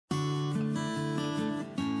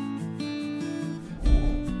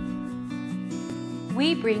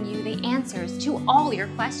we bring you the answers to all your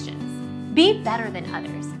questions. Be better than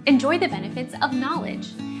others. Enjoy the benefits of knowledge.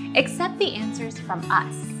 Accept the answers from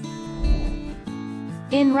us.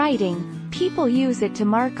 In writing, people use it to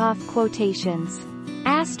mark off quotations.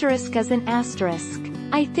 Asterisk is an asterisk.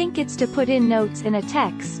 I think it's to put in notes in a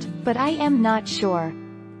text, but I am not sure.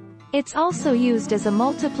 It's also used as a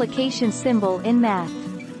multiplication symbol in math.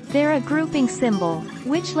 They're a grouping symbol,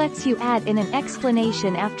 which lets you add in an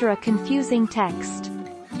explanation after a confusing text.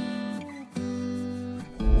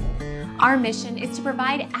 Our mission is to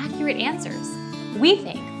provide accurate answers. We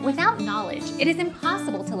think, without knowledge, it is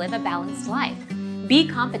impossible to live a balanced life. Be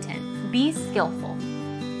competent, be skillful.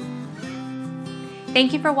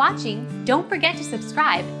 Thank you for watching. Don't forget to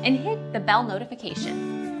subscribe and hit the bell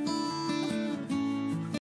notification.